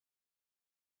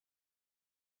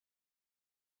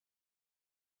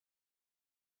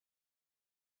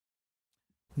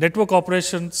Network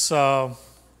operations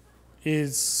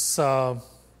is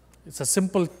it's a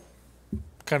simple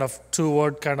kind of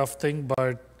two-word kind of thing,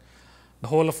 but the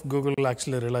whole of Google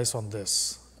actually relies on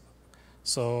this.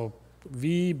 So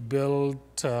we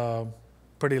built a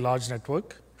pretty large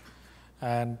network,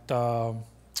 and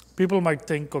people might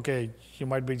think, okay, you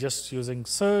might be just using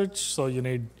search, so you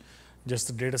need just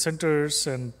the data centers,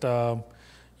 and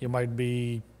you might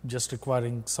be just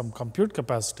requiring some compute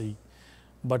capacity.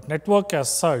 But network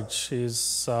as such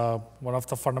is one of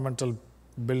the fundamental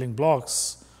building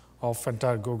blocks of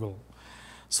entire Google.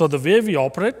 So the way we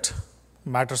operate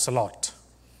matters a lot.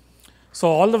 So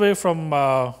all the way from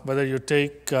whether you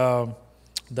take the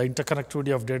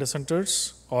interconnectivity of data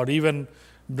centers or even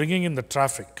bringing in the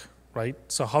traffic, right?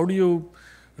 So how do you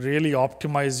really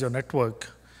optimize your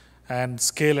network and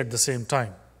scale at the same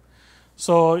time?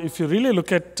 So if you really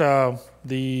look at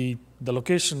the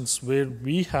locations where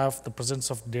we have the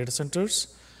presence of data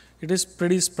centers, it is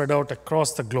pretty spread out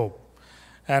across the globe.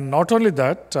 And not only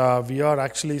that, we are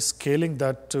actually scaling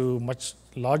that to much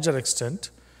larger extent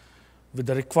with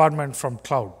the requirement from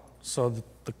cloud. So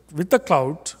with the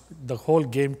cloud, the whole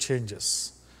game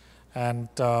changes. And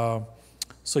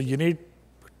so you need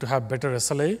to have better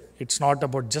SLA. It's not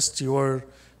about just your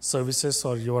services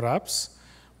or your apps,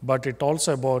 but it's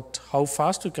also about how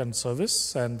fast you can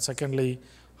service, and secondly,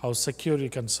 how secure you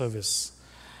can service.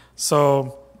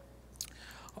 So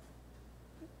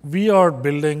we are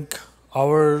building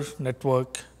our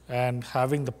network and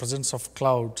having the presence of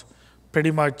cloud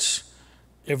pretty much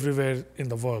everywhere in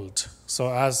the world.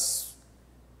 So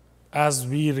as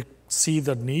we see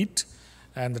the need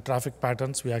and the traffic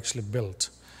patterns, we actually build.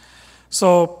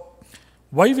 So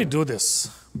why we do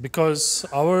this? Because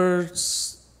our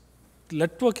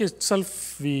network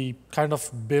itself, we kind of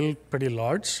build pretty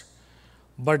large,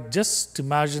 but just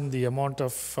imagine the amount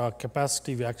of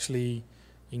capacity we actually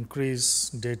increase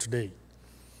day to day.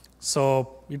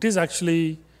 So it is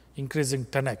actually increasing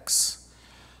 10x.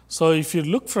 So if you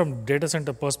look from data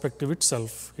center perspective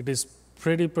itself, it is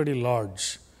pretty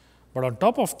large. But on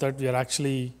top of that, we are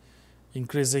actually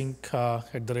increasing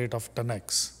at the rate of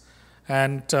 10x.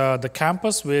 And the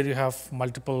campus where you have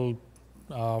multiple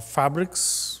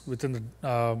fabrics within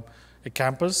a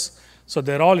campus, so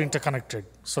they're all interconnected.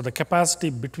 So the capacity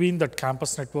between that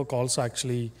campus network also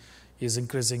actually is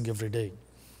increasing every day.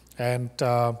 And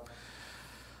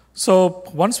so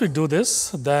once we do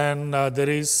this, then there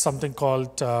is something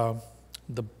called the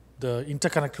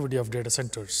interconnectivity of data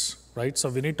centers, right? So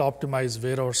we need to optimize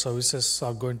where our services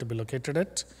are going to be located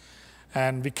at.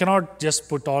 And we cannot just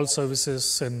put all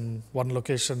services in one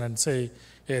location and say,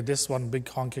 hey, this one big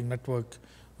honking network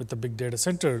with a big data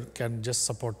center can just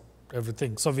support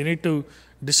everything. So we need to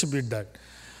distribute that.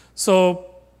 So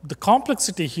the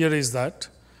complexity here is that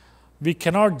we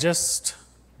cannot just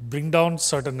bring down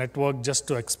certain network just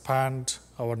to expand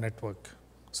our network.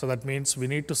 So that means we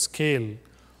need to scale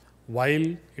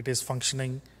while it is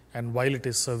functioning and while it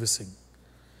is servicing.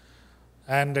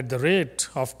 And at the rate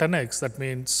of 10x, that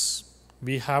means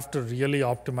we have to really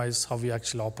optimize how we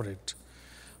actually operate.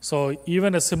 So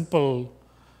even a simple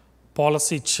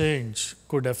policy change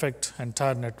could affect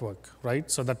entire network,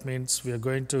 right? So that means we are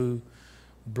going to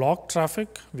block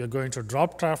traffic, we are going to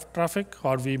drop traffic,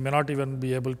 or we may not even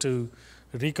be able to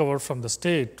recover from the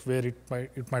state where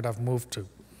it might have moved to.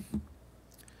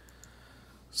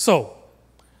 So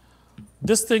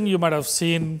this thing you might have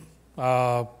seen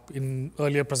in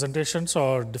earlier presentations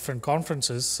or different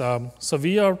conferences. So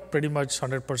we are pretty much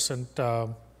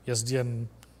 100%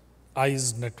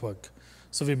 SDN-ized network.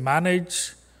 So we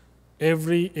manage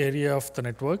every area of the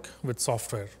network with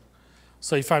software.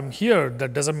 So if I'm here,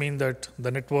 that doesn't mean that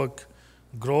the network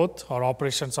growth or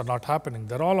operations are not happening.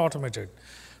 They're all automated.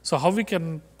 So how we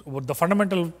can, the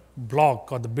fundamental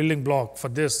block or the building block for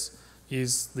this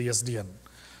is the SDN.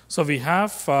 So we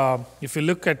have, if you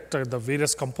look at the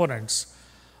various components,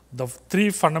 the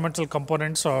three fundamental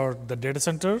components are the data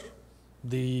center,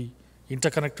 the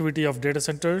interconnectivity of data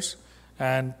centers,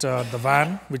 and the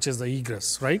WAN, which is the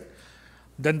egress, right?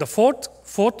 Then the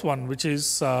fourth one, which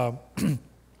is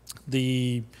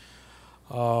the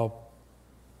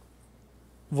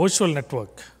virtual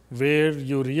network, where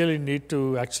you really need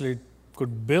to actually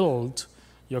could build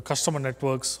your customer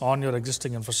networks on your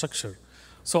existing infrastructure.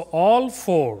 So all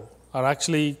four are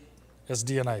actually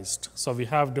SDNized. So we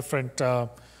have different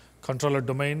controller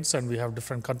domains, and we have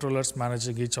different controllers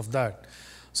managing each of that.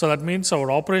 So that means our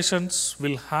operations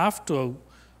will have to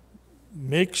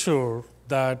make sure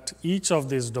that each of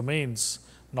these domains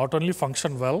not only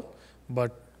function well,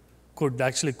 but could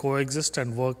actually coexist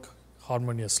and work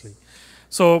harmoniously.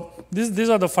 So these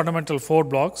are the fundamental four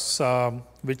blocks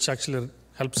which actually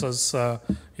helps us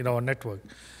in our network.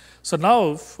 So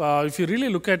now, if you really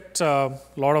look at a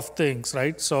lot of things,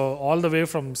 right? So all the way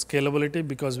from scalability,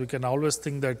 because we can always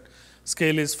think that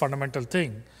scale is fundamental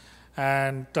thing.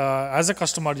 And as a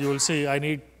customer, you will see, I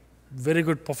need very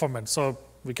good performance. So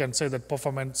we can say that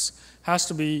performance has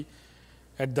to be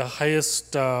at the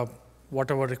highest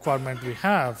whatever requirement we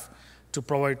have to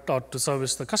provide or to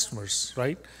service the customers,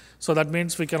 right? So that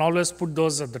means we can always put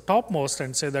those at the topmost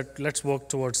and say that let's work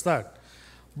towards that.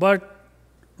 But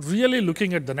really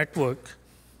looking at the network,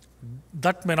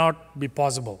 that may not be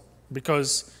possible,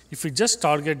 because if we just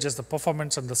target just the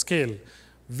performance and the scale,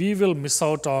 we will miss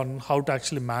out on how to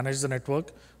actually manage the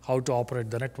network, how to operate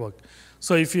the network.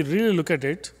 So if you really look at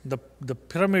it, the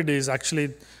pyramid is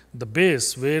actually the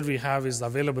base where we have is the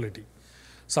availability.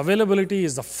 So availability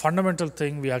is the fundamental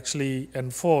thing we actually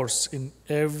enforce in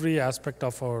every aspect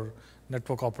of our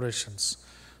network operations.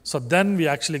 So then we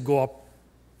actually go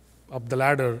up the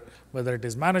ladder, whether it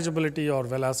is manageability or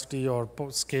velocity or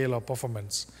scale or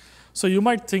performance. So you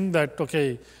might think that,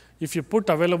 okay, if you put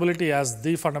availability as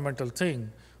the fundamental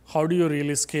thing, how do you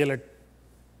really scale it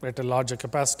at a larger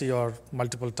capacity or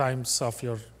multiple times of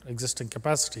your existing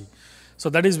capacity? So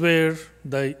that is where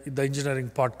the engineering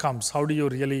part comes. How do you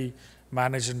really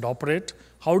manage and operate?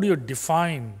 How do you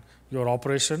define your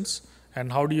operations?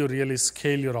 And how do you really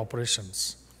scale your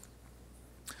operations?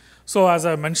 So as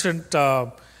I mentioned,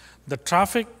 the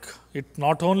traffic, it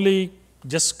not only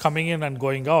just coming in and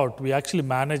going out, we actually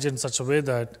manage in such a way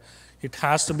that it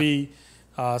has to be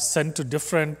sent to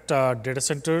different data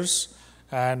centers,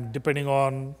 and depending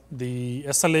on the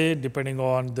SLA, depending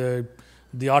on the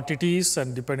RTTs,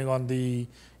 and depending on the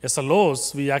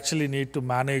SLOs, we actually need to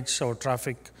manage our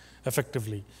traffic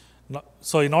effectively.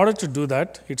 So in order to do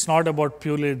that, it's not about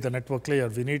purely the network layer.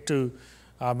 We need to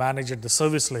manage at the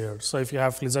service layer. So if you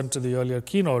have listened to the earlier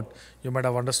keynote, you might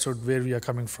have understood where we are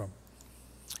coming from.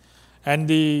 And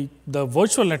the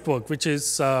virtual network, which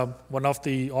is one of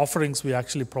the offerings we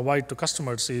actually provide to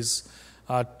customers, is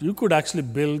you could actually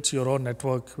build your own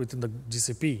network within the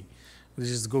GCP, which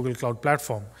is the Google Cloud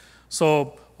Platform.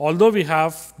 So although we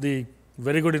have the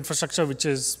very good infrastructure, which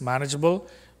is manageable,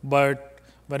 but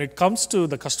when it comes to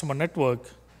the customer network,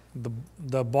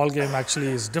 the ball game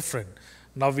actually is different.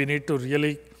 Now we need to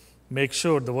really make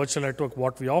sure the virtual network,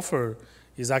 what we offer,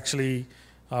 is actually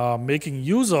making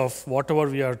use of whatever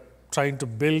we are trying to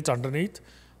build underneath,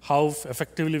 how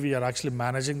effectively we are actually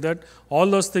managing that. All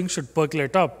those things should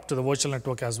percolate up to the virtual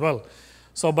network as well.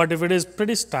 So, but if it is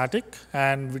pretty static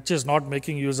and which is not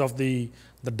making use of the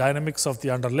dynamics of the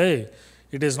underlay,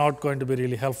 it is not going to be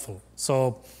really helpful.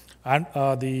 So, and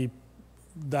the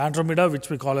Andromeda, which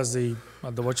we call as the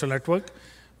virtual network,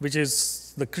 which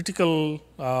is the critical,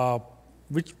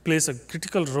 which plays a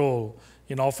critical role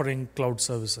in offering cloud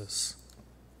services.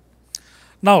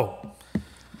 Now,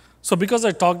 so because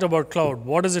I talked about cloud,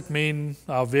 what does it mean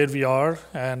where we are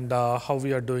and how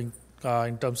we are doing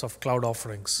in terms of cloud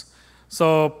offerings?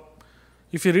 So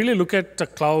if you really look at the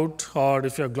cloud, or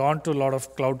if you've gone to a lot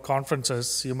of cloud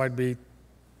conferences, you might be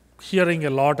hearing a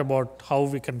lot about how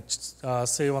we can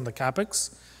save on the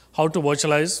CapEx, how to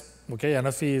virtualize, okay,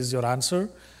 NFV is your answer,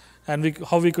 and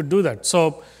how we could do that.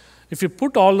 So if you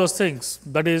put all those things,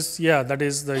 that is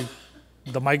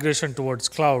the migration towards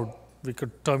cloud. We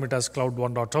could term it as Cloud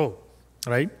 1.0,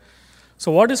 right?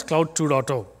 So what is Cloud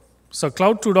 2.0? So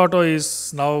Cloud 2.0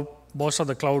 is now most of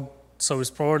the cloud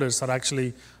service providers are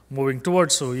actually moving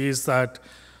towards. So is that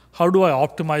how do I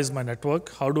optimize my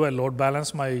network? How do I load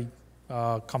balance my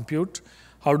compute?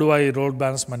 How do I load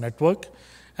balance my network?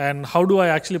 And how do I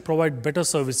actually provide better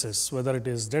services, whether it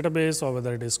is database or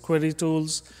whether it is query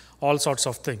tools, all sorts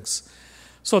of things.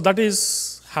 So that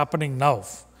is happening now.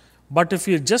 But if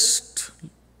you just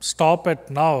stop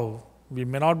at now, we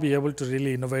may not be able to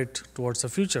really innovate towards the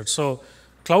future. So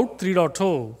Cloud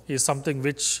 3.0 is something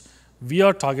which we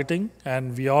are targeting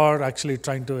and we are actually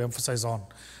trying to emphasize on.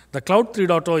 The Cloud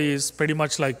 3.0 is pretty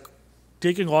much like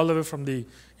taking all the way from the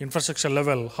infrastructure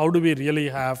level, how do we really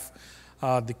have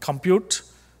the compute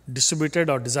distributed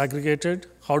or disaggregated?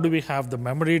 How do we have the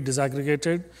memory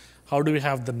disaggregated? How do we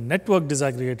have the network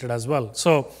disaggregated as well?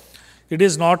 So it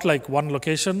is not like one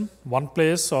location, one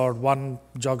place, or one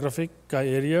geographic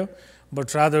area,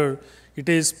 but rather it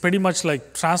is pretty much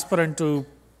like transparent to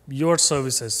your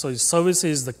services. So service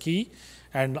is the key,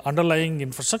 and underlying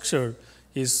infrastructure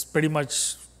is pretty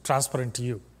much transparent to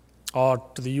you or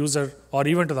to the user or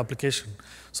even to the application.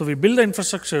 So we build the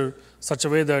infrastructure such a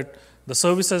way that the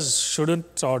services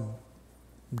shouldn't or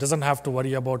doesn't have to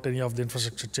worry about any of the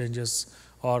infrastructure changes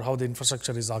or how the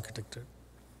infrastructure is architected.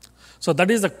 So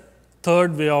that is the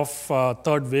third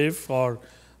wave or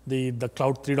the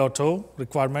Cloud 3.0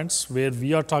 requirements, where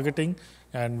we are targeting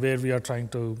and where we are trying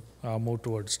to move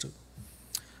towards to.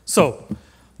 So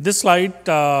this slide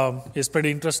is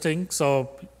pretty interesting.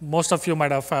 So most of you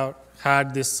might have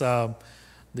had this,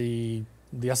 the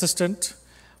assistant,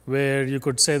 where you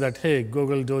could say that, hey,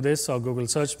 Google do this or Google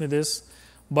search me this.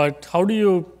 But how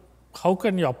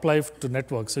can you apply to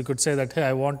networks? You could say that, hey,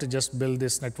 I want to just build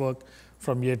this network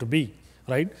from A to B,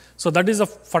 right? So that is a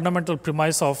fundamental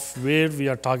premise of where we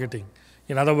are targeting.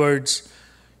 In other words,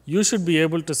 you should be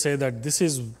able to say that this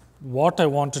is what I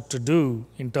wanted to do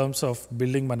in terms of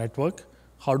building my network.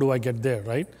 How do I get there,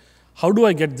 right? How do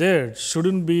I get there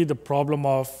shouldn't be the problem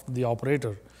of the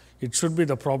operator. It should be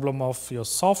the problem of your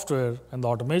software and the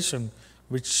automation,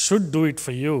 which should do it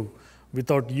for you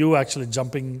without you actually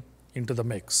jumping into the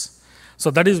mix. So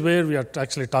that is where we are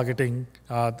actually targeting,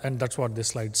 and that's what this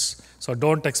slides. So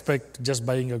don't expect just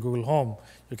buying a Google Home.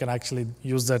 You can actually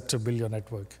use that to build your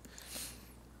network.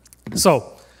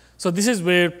 So this is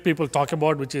where people talk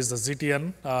about, which is the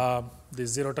ZTN, the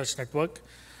Zero Touch Network.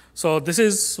 So this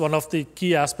is one of the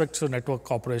key aspects to network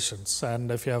operations.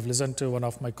 And if you have listened to one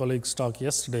of my colleagues' talk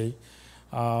yesterday,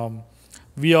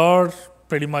 we are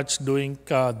pretty much doing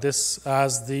this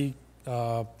as the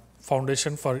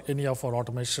foundation for any of our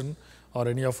automation or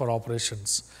any of our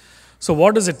operations. So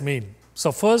what does it mean?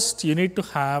 So first, you need to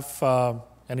have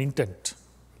an intent,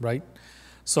 right?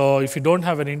 So if you don't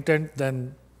have an intent,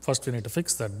 then first we need to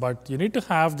fix that. But you need to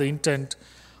have the intent.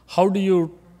 How do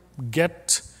you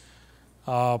get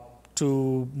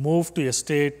to move to a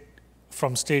state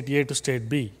from state A to state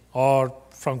B, or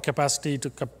from capacity to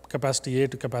capacity A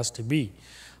to capacity B?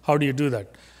 How do you do that?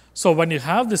 So when you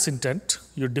have this intent,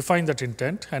 you define that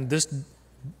intent, and this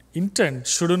intent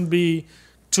shouldn't be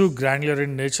too granular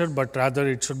in nature, but rather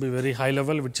it should be very high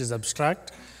level, which is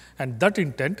abstract. And that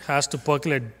intent has to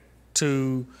percolate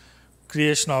to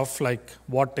creation of like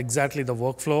what exactly the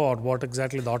workflow or what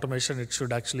exactly the automation it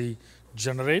should actually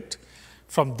generate.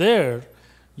 From there,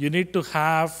 you need to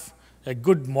have a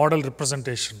good model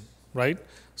representation, right?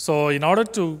 So in order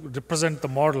to represent the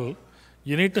model,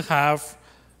 you need to have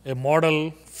a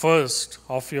model first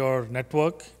of your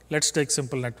network. Let's take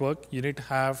simple network. You need to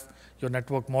have your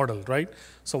network model, right?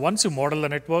 So once you model the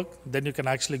network, then you can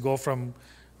actually go from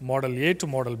model A to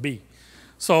model B.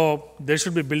 So there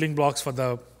should be building blocks for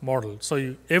the model.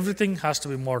 So everything has to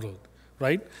be modeled,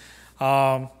 right?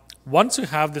 Once you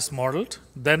have this modeled,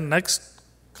 then next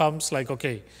comes like,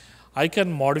 okay, I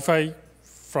can modify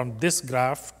from this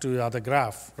graph to the other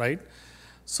graph, right?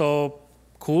 So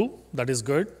cool, that is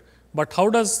good. But how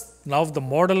does now the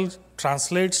model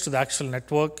translates to the actual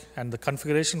network, and the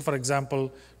configuration, for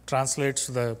example, translates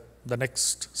to the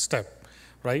next step,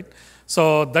 right?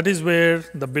 So that is where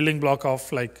the building block of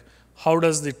like, how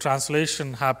does the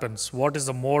translation happens? What is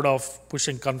the mode of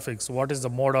pushing configs? What is the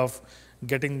mode of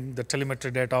getting the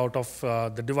telemetry data out of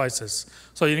the devices?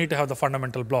 So you need to have the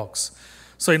fundamental blocks.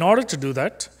 So in order to do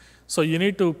that, so you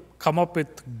need to come up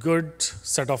with good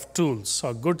set of tools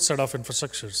or good set of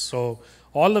infrastructures. So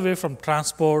all the way from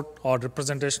transport or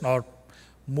representation or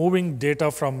moving data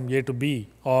from A to B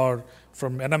or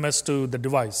from NMS to the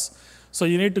device. So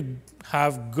you need to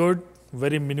have good,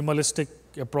 very minimalistic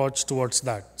approach towards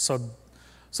that. So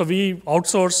we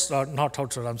outsource, not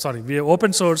outsource, I'm sorry, we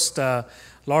open sourced a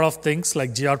lot of things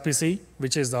like gRPC,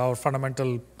 which is our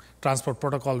fundamental transport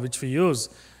protocol which we use.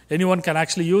 Anyone can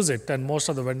actually use it, and most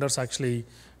of the vendors actually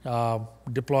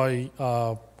deploy,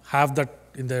 have that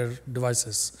in their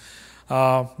devices.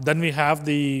 Then we have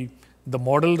the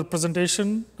model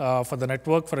representation for the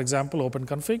network, for example,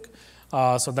 OpenConfig.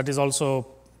 So that is also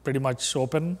pretty much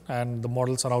open, and the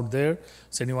models are out there,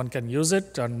 so anyone can use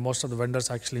it, and most of the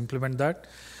vendors actually implement that.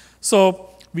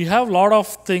 So we have a lot of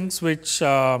things which,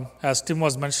 as Tim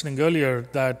was mentioning earlier,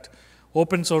 that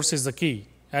open source is the key,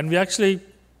 and we actually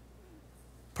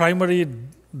primary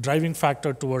driving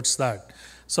factor towards that.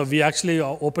 So we actually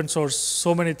open source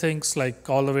so many things, like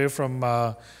all the way from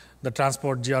the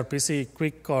transport, gRPC,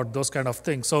 Quick, or those kind of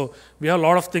things. So we have a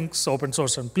lot of things open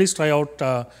source, and please try out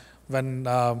when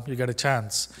you get a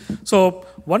chance. So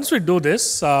once we do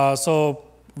this, so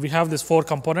we have these 4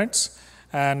 components,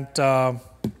 and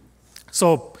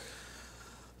so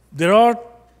there are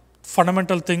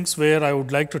fundamental things where I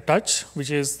would like to touch,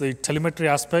 which is the telemetry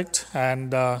aspect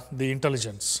and the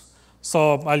intelligence.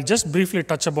 So I'll just briefly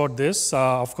touch about this.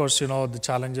 Of course, you know the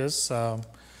challenges.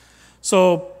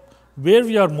 So where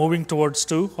we are moving towards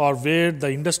to, or where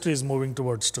the industry is moving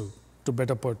towards to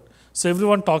better put. So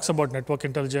everyone talks about network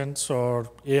intelligence or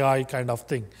AI kind of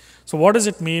thing. So what does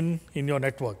it mean in your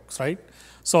networks, right?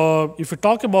 So if you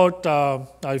talk about,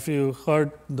 if you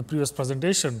heard the previous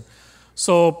presentation,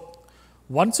 so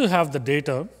once you have the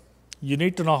data, you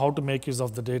need to know how to make use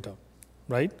of the data,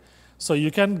 right? So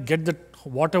you can get the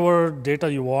whatever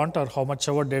data you want or how much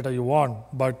ever data you want,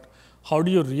 but how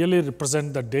do you really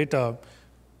represent the data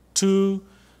to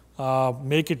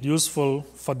make it useful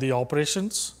for the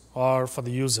operations or for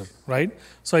the user, right?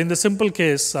 So in the simple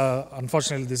case,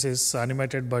 unfortunately this is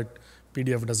animated, but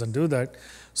PDF doesn't do that.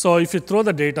 So if you throw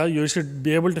the data, you should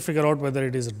be able to figure out whether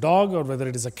it is a dog or whether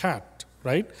it is a cat,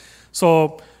 right?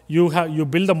 So you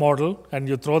build a model and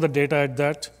you throw the data at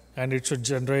that, and it should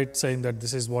generate saying that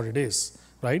this is what it is,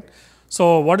 right?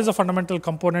 So what is the fundamental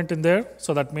component in there?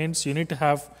 So that means you need to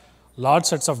have large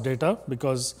sets of data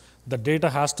because the data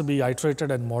has to be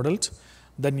iterated and modeled.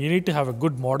 Then you need to have a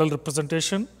good model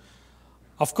representation.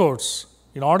 Of course,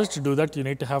 in order to do that, you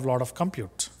need to have a lot of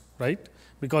compute, right?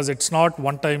 Because it's not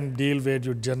one-time deal where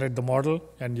you generate the model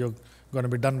and you're going to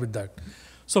be done with that.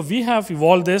 So we have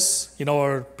evolved this in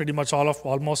our pretty much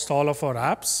almost all of our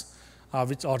apps,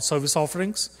 which are service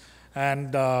offerings.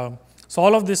 And so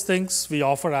all of these things we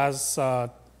offer as the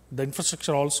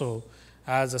infrastructure also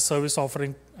as a service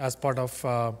offering as part of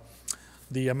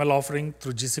the ML offering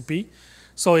through GCP.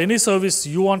 So any service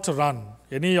you want to run,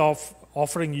 any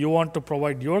offering you want to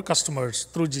provide your customers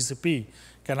through GCP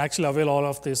can actually avail all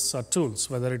of these tools,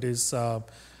 whether it is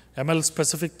ML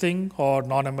specific thing or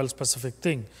non-ML specific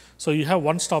thing. So you have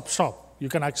one-stop shop. You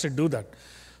can actually do that.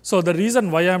 So the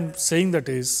reason why I'm saying that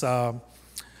is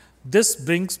this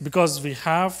brings, because we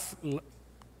have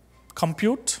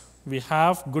compute, we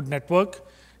have good network,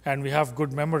 and we have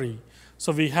good memory.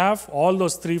 So we have all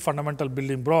those three fundamental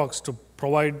building blocks to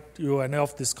provide you any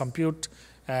of this compute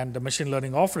and the machine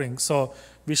learning offerings. So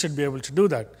we should be able to do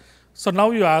that. So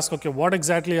now you ask, okay, what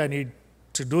exactly I need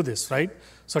to do this, right?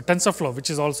 So TensorFlow, which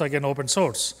is also again open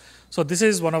source. So this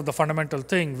is one of the fundamental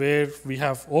thing where we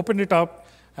have opened it up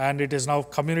and it is now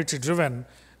community driven,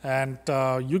 and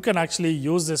you can actually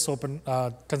use this open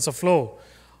TensorFlow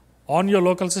on your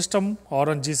local system or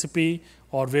on GCP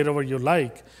or wherever you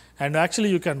like. And actually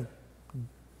you can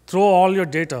throw all your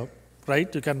data,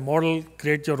 right? You can model,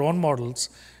 create your own models,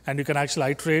 and you can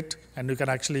actually iterate, and you can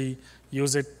actually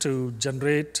use it to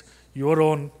generate your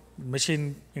own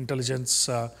machine intelligence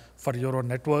for your own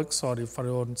networks or for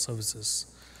your own services.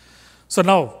 So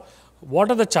now,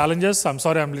 what are the challenges? I'm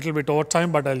sorry, I'm a little bit over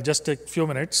time, but I'll just take a few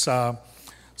minutes.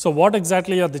 So what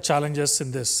exactly are the challenges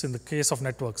in this, in the case of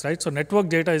networks, right? So network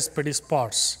data is pretty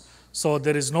sparse. So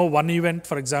there is no one event,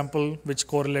 for example, which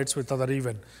correlates with other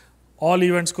event. All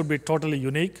events could be totally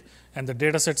unique, and the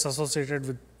data sets associated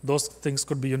with those things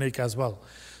could be unique as well.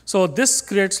 So this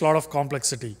creates a lot of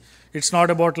complexity. It's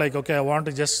not about like, okay, I want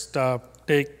to just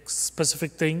take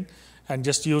specific thing and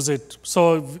just use it.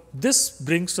 So this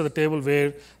brings to the table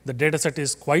where the data set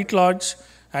is quite large,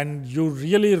 and you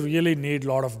really, really need a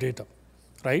lot of data,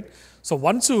 right? So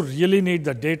once you really need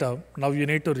the data, now you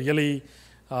need to really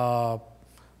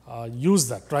use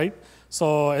that, right?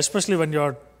 So especially when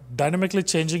you're dynamically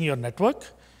changing your network,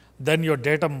 then your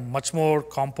data much more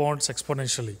compounds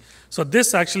exponentially. So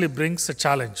this actually brings a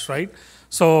challenge, right?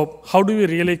 So how do we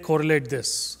really correlate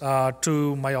this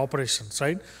to my operations,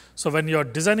 right? So when you're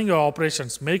designing your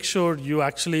operations, make sure you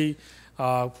actually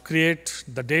create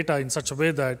the data in such a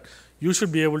way that you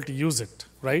should be able to use it,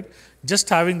 right? Just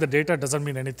having the data doesn't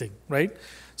mean anything, right?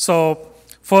 So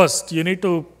first, you need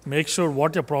to make sure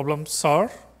what your problems are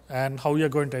and how you're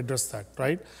going to address that,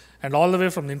 right? And all the way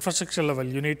from the infrastructure level,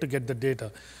 you need to get the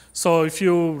data. So if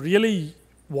you really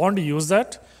want to use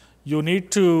that, you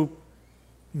need to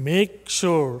make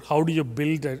sure how do you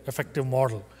build an effective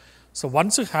model. So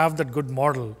once you have that good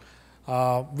model,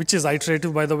 which is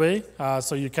iterative, by the way,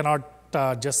 so you cannot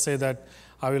just say that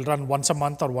I will run once a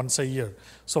month or once a year.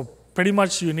 So pretty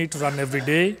much you need to run every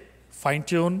day,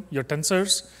 fine-tune your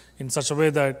tensors in such a way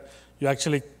that you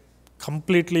actually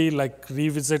completely like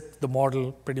revisit the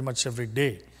model pretty much every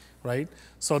day, right?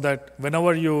 So that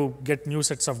whenever you get new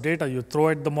sets of data, you throw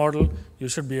at the model, you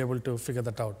should be able to figure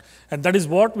that out. And that is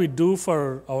what we do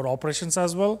for our operations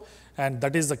as well. And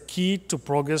that is the key to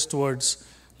progress towards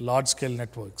large-scale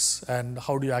networks. And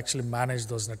how do you actually manage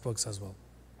those networks as well?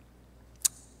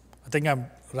 I think I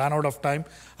ran out of time.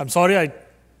 I'm sorry I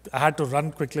had to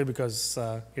run quickly because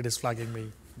it is flagging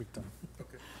me big time.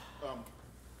 Okay.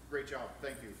 Great job.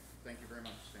 Thank you. Thank you very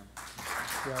much, Sam.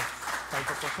 Yeah. Time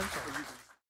for questions?